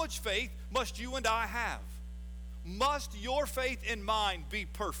 How much faith must you and I have? Must your faith and mine be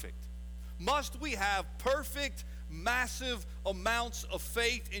perfect? Must we have perfect, massive amounts of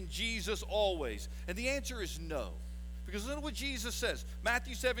faith in Jesus always? And the answer is no. Because listen to what Jesus says.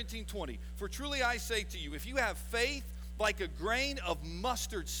 Matthew 17:20. For truly I say to you, if you have faith like a grain of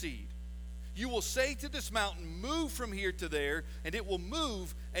mustard seed, you will say to this mountain, move from here to there, and it will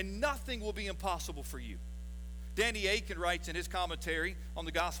move, and nothing will be impossible for you. Danny Akin writes in his commentary on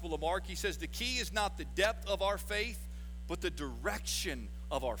the Gospel of Mark, he says, the key is not the depth of our faith, but the direction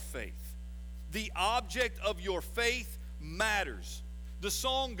of our faith. The object of your faith matters. The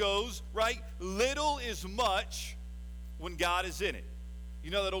song goes, right, little is much when God is in it.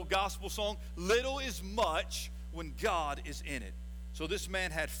 You know that old gospel song? Little is much when God is in it. So this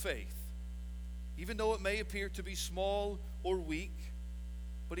man had faith. Even though it may appear to be small or weak,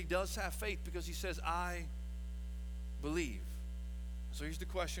 but he does have faith because he says, I believe. So here's the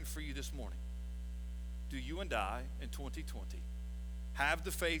question for you this morning. Do you and I in 2020 have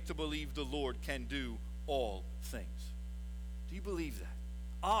the faith to believe the Lord can do all things? Do you believe that?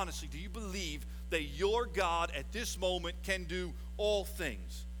 Honestly, do you believe that your God at this moment can do all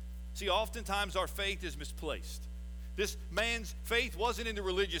things? See, oftentimes our faith is misplaced. This man's faith wasn't in the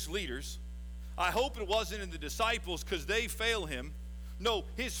religious leaders. I hope it wasn't in the disciples because they fail him. No,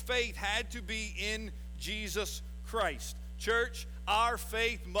 his faith had to be in Jesus Christ. Church, our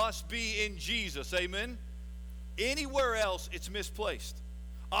faith must be in Jesus. Amen? Anywhere else, it's misplaced.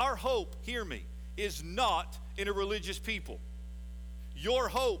 Our hope, hear me, is not in a religious people. Your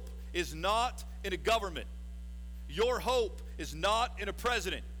hope is not in a government. Your hope is not in a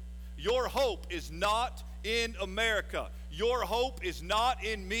president. Your hope is not in America. Your hope is not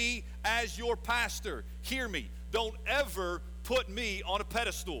in me as your pastor. Hear me. Don't ever put me on a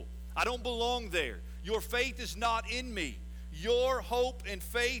pedestal. I don't belong there. Your faith is not in me. Your hope and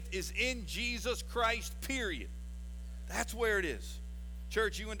faith is in Jesus Christ, period. That's where it is.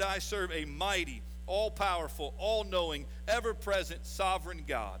 Church, you and I serve a mighty, all-powerful, all-knowing, ever-present, sovereign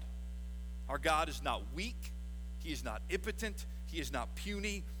God. Our God is not weak. He is not impotent. He is not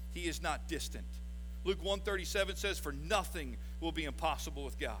puny. He is not distant. Luke 1:37 says, for nothing will be impossible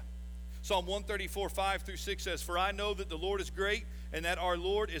with God. Psalm 134:5-6 says, for I know that the Lord is great and that our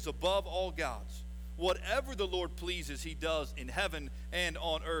Lord is above all gods. Whatever the Lord pleases, he does in heaven and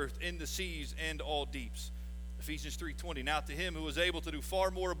on earth, in the seas and all deeps. Ephesians 3:20, now to him who is able to do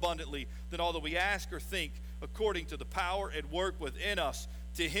far more abundantly than all that we ask or think, according to the power at work within us,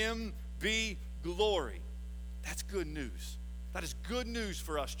 to him be glory. That's good news. That is good news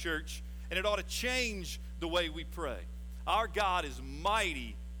for us, church, and it ought to change the way we pray. Our God is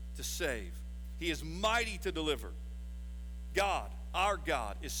mighty to save. He is mighty to deliver. God, our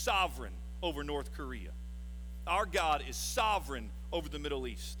God, is sovereign over North Korea. Our God is sovereign over the Middle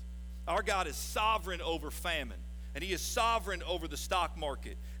East. Our God is sovereign over famine, and he is sovereign over the stock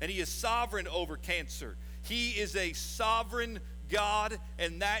market, and he is sovereign over cancer. He is a sovereign God,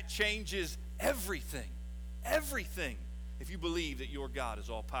 and that changes everything. Everything, if you believe that your God is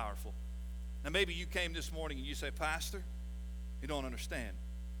all powerful. Now maybe you came this morning and you say, Pastor, you don't understand.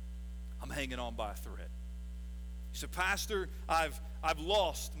 I'm hanging on by a thread. You said, Pastor, I've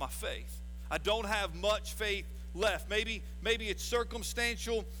lost my faith. I don't have much faith left. Maybe it's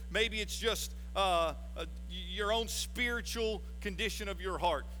circumstantial. Maybe it's just your own spiritual condition of your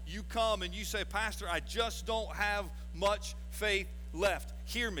heart. You come and you say, Pastor, I just don't have much faith left.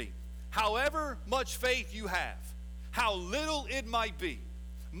 Hear me. However much faith you have, how little it might be,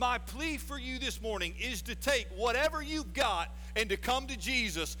 my plea for you this morning is to take whatever you've got and to come to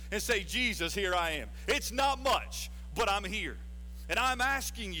Jesus and say, Jesus, here I am. It's not much, but I'm here. And I'm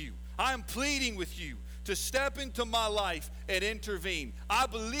asking you, I'm pleading with you to step into my life and intervene. I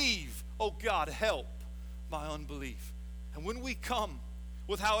believe, oh God, help my unbelief. And when we come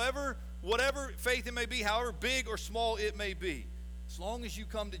with whatever faith it may be, however big or small it may be, as long as you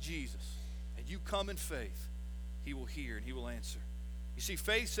come to Jesus and you come in faith, he will hear and he will answer. You see,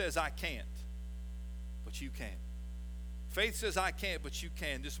 faith says, I can't, but you can. Faith says, I can't, but you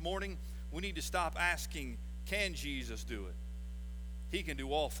can. This morning, we need to stop asking, can Jesus do it? He can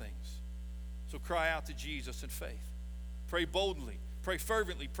do all things. So cry out to Jesus in faith. Pray boldly, pray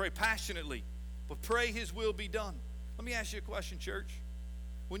fervently, pray passionately, but pray his will be done. Let me ask you a question, church.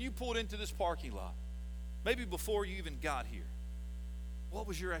 When you pulled into this parking lot, maybe before you even got here, what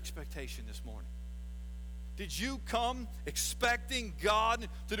was your expectation this morning? Did you come expecting God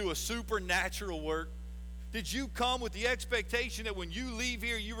to do a supernatural work? Did you come with the expectation that when you leave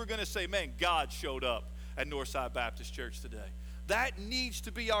here, you were going to say, man, God showed up at Northside Baptist Church today? That needs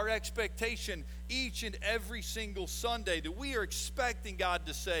to be our expectation each and every single Sunday, that we are expecting God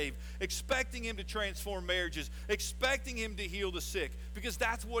to save, expecting him to transform marriages, expecting him to heal the sick, because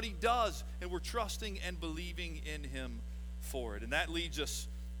that's what he does, and we're trusting and believing in him for it. And that leads us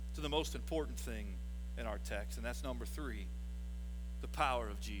to the most important thing in our text, and that's number 3, the power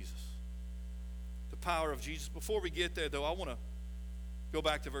of Jesus. The power of Jesus. Before we get there, though, I want to go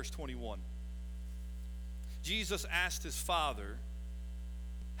back to verse 21. Jesus asked his Father,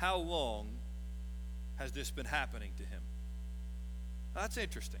 how long has this been happening to him? Now, that's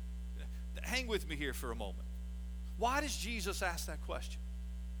interesting. Hang with me here for a moment. Why does Jesus ask that question?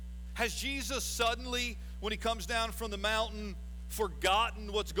 Has Jesus suddenly, when he comes down from the mountain,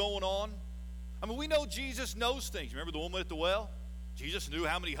 forgotten what's going on? I mean, we know Jesus knows things. Remember the woman at the well? Jesus knew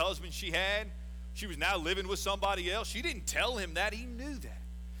how many husbands she had. She was now living with somebody else. She didn't tell him that. He knew that.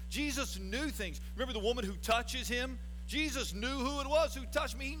 Jesus knew things. Remember the woman who touches him? Jesus knew who it was who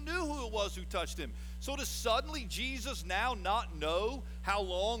touched me. He knew who it was who touched him. So does suddenly Jesus now not know how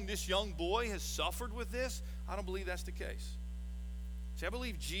long this young boy has suffered with this? I don't believe that's the case. See, I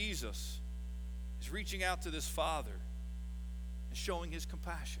believe Jesus is reaching out to this father and showing his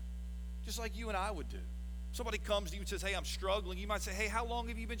compassion, just like you and I would do. Somebody comes to you and says, hey, I'm struggling. You might say, hey, how long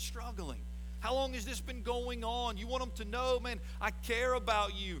have you been struggling? How long has this been going on? You want them to know, man, I care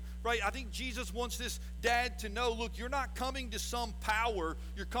about you, right? I think Jesus wants this dad to know, look, you're not coming to some power.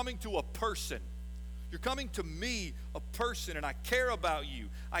 You're coming to a person. You're coming to me, a person, and I care about you.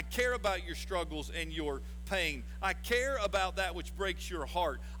 I care about your struggles and your pain. I care about that which breaks your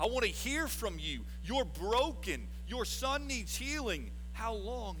heart. I want to hear from you. You're broken. Your son needs healing. How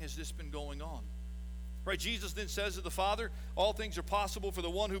long has this been going on? Right, Jesus then says to the Father, all things are possible for the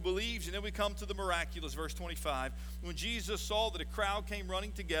one who believes. And then we come to the miraculous, verse 25. When Jesus saw that a crowd came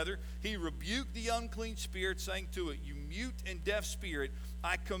running together, he rebuked the unclean spirit, saying to it, you mute and deaf spirit,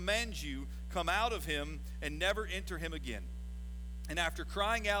 I command you, come out of him and never enter him again. And after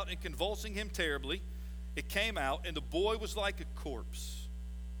crying out and convulsing him terribly, it came out, and the boy was like a corpse.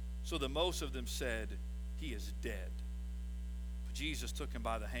 So that most of them said, he is dead. But Jesus took him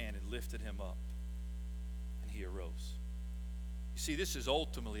by the hand and lifted him up. He arose. You see, this is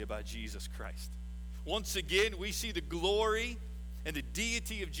ultimately about Jesus Christ. Once again, we see the glory and the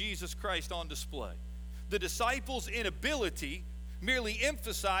deity of Jesus Christ on display. The disciples' inability merely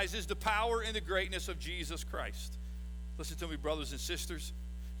emphasizes the power and the greatness of Jesus Christ. Listen to me, brothers and sisters.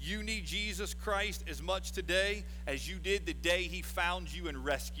 You need Jesus Christ as much today as you did the day he found you and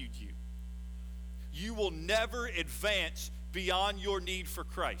rescued you. You will never advance beyond your need for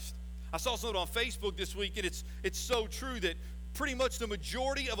Christ. I saw something on Facebook this week, and it's so true that pretty much the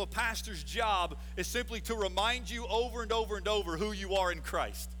majority of a pastor's job is simply to remind you over and over and over who you are in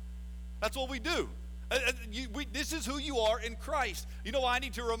Christ. That's what we do. This is who you are in Christ. You know why I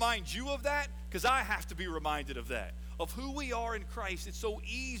need to remind you of that? Because I have to be reminded of that, of who we are in Christ. It's so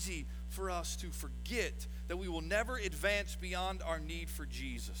easy for us to forget that we will never advance beyond our need for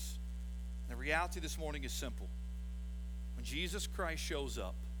Jesus. And the reality this morning is simple. When Jesus Christ shows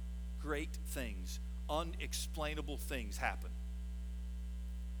up, great things, unexplainable things happen.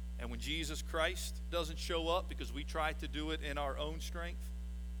 And when Jesus Christ doesn't show up because we try to do it in our own strength,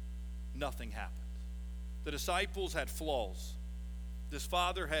 nothing happens. The disciples had flaws. This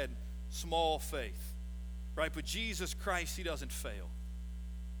father had small faith, right? But Jesus Christ, he doesn't fail.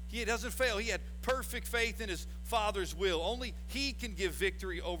 He doesn't fail. He had perfect faith in his Father's will. Only he can give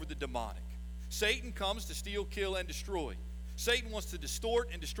victory over the demonic. Satan comes to steal, kill, and destroy. Satan wants to distort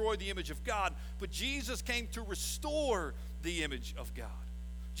and destroy the image of God, but Jesus came to restore the image of God.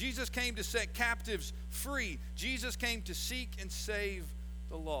 Jesus came to set captives free. Jesus came to seek and save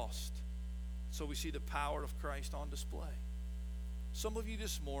the lost. So we see the power of Christ on display. Some of you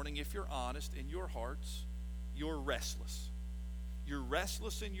this morning, if you're honest, in your hearts, you're restless. You're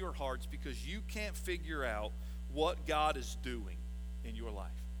restless in your hearts because you can't figure out what God is doing in your life.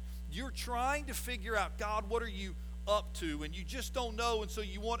 You're trying to figure out, God, what are you up to? And you just don't know, and so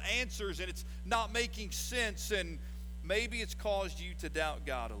you want answers, and it's not making sense, and maybe it's caused you to doubt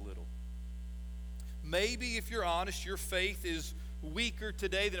God a little. Maybe, if you're honest, your faith is weaker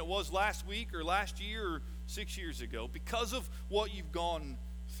today than it was last week or last year or 6 years ago because of what you've gone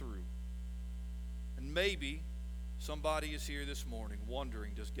through. And maybe somebody is here this morning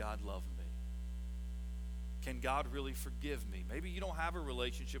wondering, does God love me? Can God really forgive me? Maybe you don't have a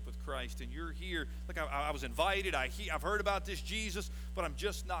relationship with Christ and you're here. Like I was invited, I've heard about this Jesus, but I'm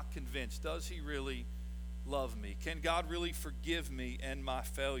just not convinced. Does he really love me? Can God really forgive me and my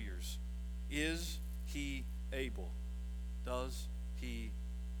failures? Is he able? Does he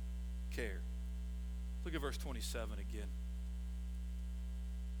care? Look at verse 27 again.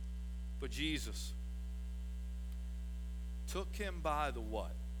 But Jesus took him by the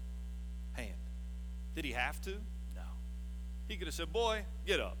what? Hand. Did he have to? No. He could have said, boy,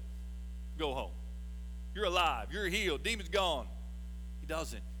 get up. Go home. You're alive. You're healed. Demon's gone. He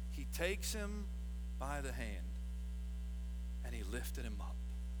doesn't. He takes him by the hand and he lifted him up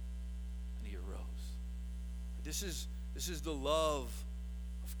and he arose. This is the love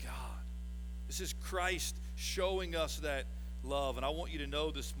of God. This is Christ showing us that love. And I want you to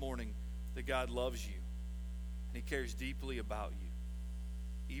know this morning that God loves you and he cares deeply about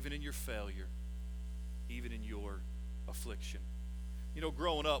you, even in your failure, even in your affliction. You know,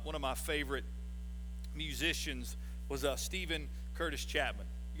 growing up, one of my favorite musicians was Stephen Curtis Chapman.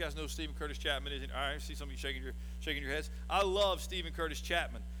 You guys know who Stephen Curtis Chapman is? All right, I see some of you shaking your heads. I love Stephen Curtis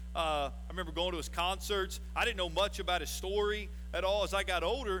Chapman. I remember going to his concerts. I didn't know much about his story at all. As I got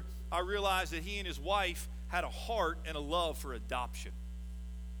older, I realized that he and his wife had a heart and a love for adoption.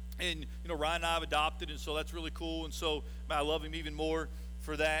 And, you know, Ryan and I have adopted, and so that's really cool. And so I love him even more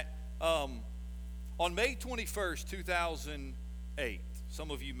for that. On May 21st, 2008,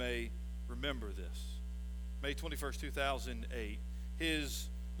 some of you may remember this. May 21st, 2008,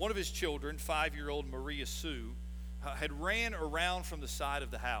 one of his children, 5-year-old Maria Sue, had ran around from the side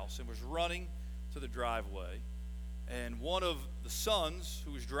of the house and was running to the driveway. And one of the sons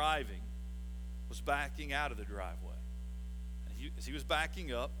who was driving was backing out of the driveway. And as he was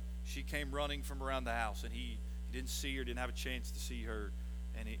backing up, she came running from around the house, and he didn't see her, didn't have a chance to see her,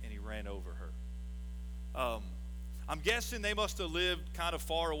 and he ran over her. I'm guessing they must have lived kind of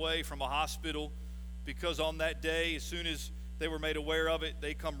far away from a hospital, because on that day, as soon as they were made aware of it,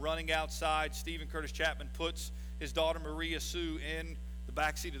 they come running outside. Stephen Curtis Chapman puts his daughter Maria Sue in the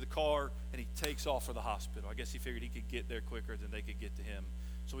backseat of the car, and he takes off for the hospital. I guess he figured he could get there quicker than they could get to him.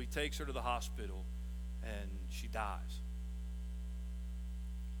 So he takes her to the hospital, and she dies.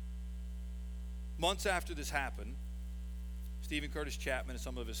 Months after this happened, Stephen Curtis Chapman and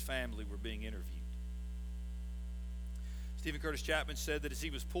some of his family were being interviewed. Stephen Curtis Chapman said that as he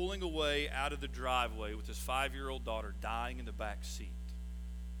was pulling away out of the driveway with his 5-year-old daughter dying in the back seat,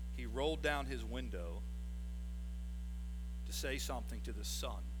 he rolled down his window to say something to the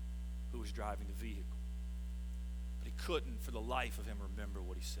son who was driving the vehicle. But he couldn't, for the life of him, remember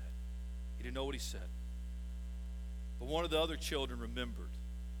what he said. He didn't know what he said. But one of the other children remembered.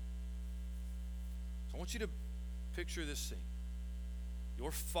 So I want you to picture this scene.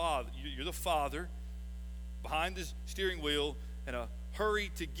 Your father, you're the father behind the steering wheel in a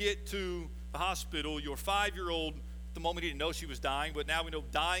hurry to get to the hospital. Your 5-year-old, at the moment he didn't know she was dying, but now we know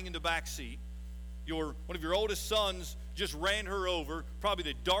dying in the back seat. One of your oldest sons just ran her over, probably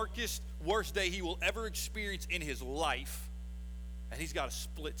the darkest, worst day he will ever experience in his life, and he's got a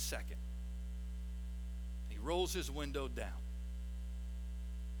split second. He rolls his window down,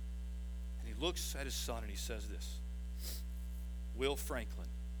 and he looks at his son and he says this: Will Franklin,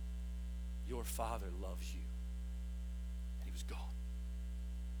 your father loves you. And he was gone.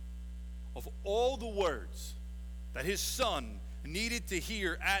 Of all the words that his son needed to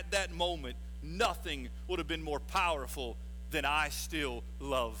hear at that moment, nothing would have been more powerful than I still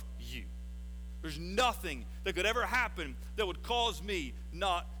love you. There's nothing that could ever happen that would cause me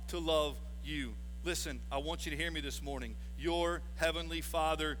not to love you. Listen, I want you to hear me this morning. Your heavenly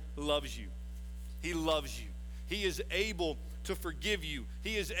Father loves you. He loves you. He is able to forgive you.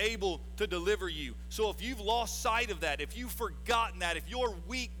 He is able to deliver you. So if you've lost sight of that, if you've forgotten that, if your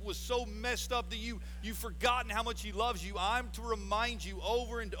week was so messed up that you've forgotten how much he loves you, I'm to remind you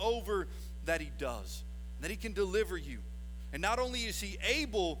over and over that he does, and that he can deliver you. And not only is he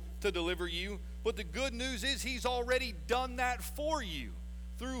able to deliver you, but the good news is he's already done that for you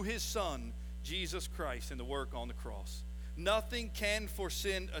through his son, Jesus Christ, and the work on the cross. Nothing can for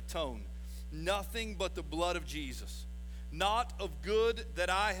sin atone. Nothing but the blood of Jesus. Not of good that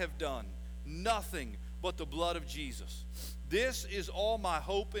I have done. Nothing but the blood of Jesus. This is all my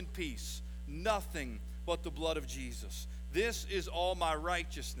hope and peace. Nothing but the blood of Jesus. This is all my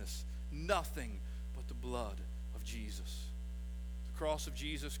righteousness. Nothing but the blood of Jesus. The cross of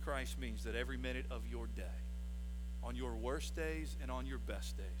Jesus Christ means that every minute of your day, on your worst days and on your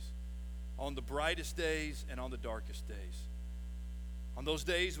best days, on the brightest days and on the darkest days, on those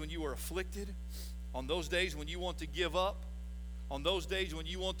days when you are afflicted, on those days when you want to give up, on those days when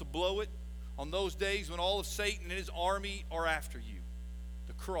you want to blow it, on those days when all of Satan and his army are after you,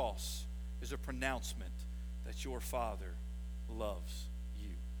 the cross is a pronouncement that your Father loves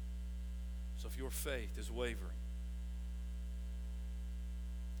you. So if your faith is wavering,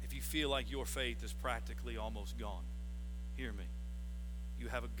 if you feel like your faith is practically almost gone, hear me. You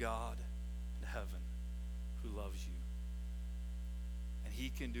have a God in heaven who loves you. And he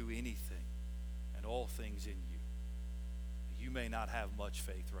can do anything and all things in you. You may not have much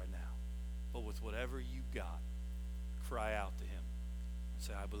faith right now, but with whatever you got, cry out to him and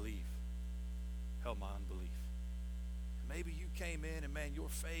say, I believe. Help my unbelief. And maybe you came in and, man, your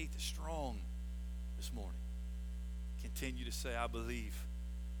faith is strong this morning. Continue to say, I believe.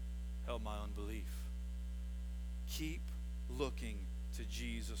 Help my unbelief. Keep looking to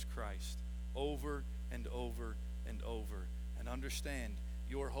Jesus Christ over and over and over. And understand,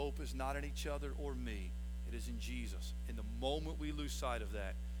 your hope is not in each other or me. It is in Jesus. In the moment we lose sight of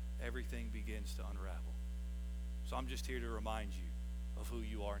that, everything begins to unravel. So I'm just here to remind you of who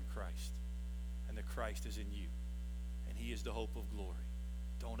you are in Christ, and that Christ is in you, and he is the hope of glory.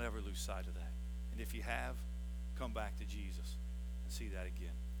 Don't ever lose sight of that. And if you have, come back to Jesus and see that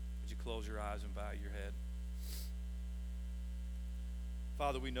again. Would you close your eyes and bow your head?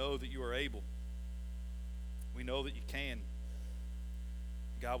 Father, we know that you are able. We know that you can.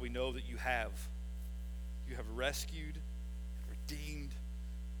 God, we know that you have. You have rescued and redeemed.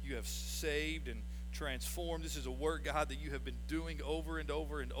 You have saved and transformed. This is a work, God, that you have been doing over and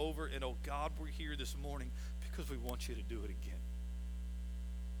over and over. And, oh, God, we're here this morning because we want you to do it again.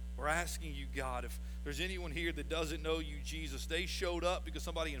 We're asking you, God, if there's anyone here that doesn't know you, Jesus, they showed up because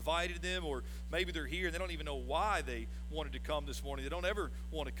somebody invited them, or maybe they're here and they don't even know why they wanted to come this morning. They don't ever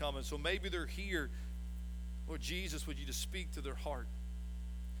want to come, and so maybe they're here. Lord Jesus, would you just speak to their heart?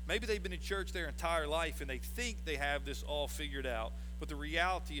 Maybe they've been in church their entire life and they think they have this all figured out, but the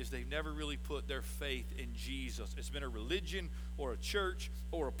reality is they've never really put their faith in Jesus. It's been a religion or a church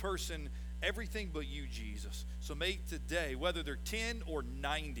or a person, everything but you, Jesus. So may today, whether they're 10 or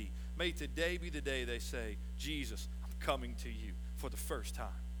 90, may today be the day they say, Jesus, I'm coming to you for the first time.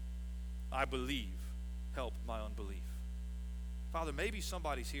 I believe. Help my unbelief. Father, maybe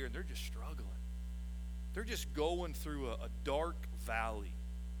somebody's here and they're just struggling. They're just going through a dark valley.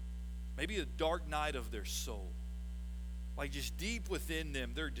 Maybe a dark night of their soul. Like just deep within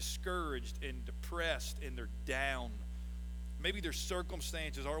them, they're discouraged and depressed and they're down. Maybe their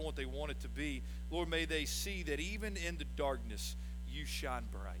circumstances aren't what they want it to be. Lord, may they see that even in the darkness, you shine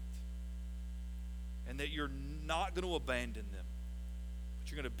bright. And that you're not going to abandon them,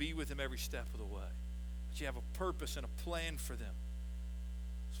 but you're going to be with them every step of the way. That you have a purpose and a plan for them.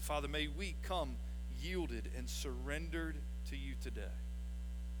 So, Father, may we come yielded and surrendered to you today.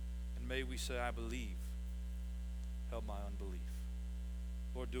 And may we say, I believe. Help my unbelief.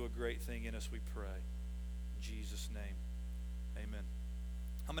 Lord, do a great thing in us, we pray. In Jesus' name, amen.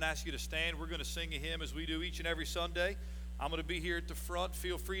 I'm going to ask you to stand. We're going to sing a hymn as we do each and every Sunday. I'm going to be here at the front.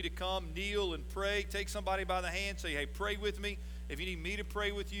 Feel free to come, kneel, and pray. Take somebody by the hand. Say, hey, pray with me. If you need me to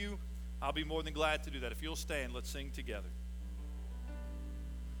pray with you, I'll be more than glad to do that. If you'll stand, let's sing together.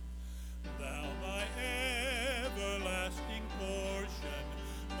 Thou my everlasting portion,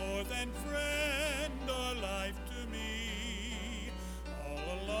 more than friend or life to me.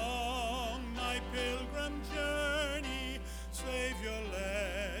 All along my pilgrim journey, Savior,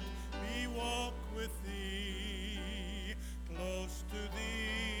 let me walk with thee. Close to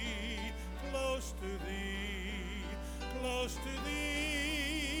thee, close to thee, close to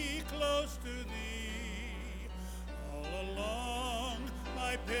thee, close to thee. All along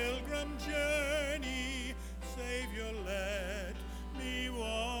my pilgrim journey, Savior, let me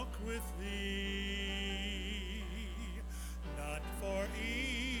walk with thee. Not for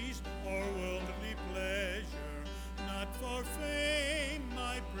ease or worldly pleasure, not for fame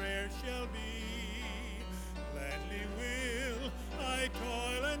my prayer shall be. Gladly will I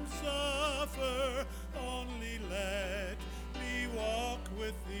toil and suffer, only let me walk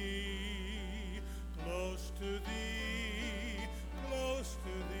with thee. Close to thee, close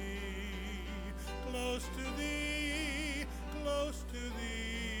to thee, close to thee,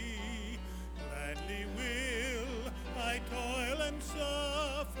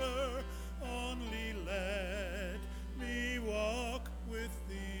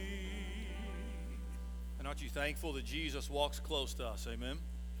 thankful that Jesus walks close to us? Amen.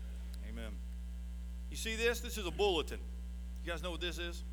 Amen. You see this? This is a bulletin. You guys know what this is?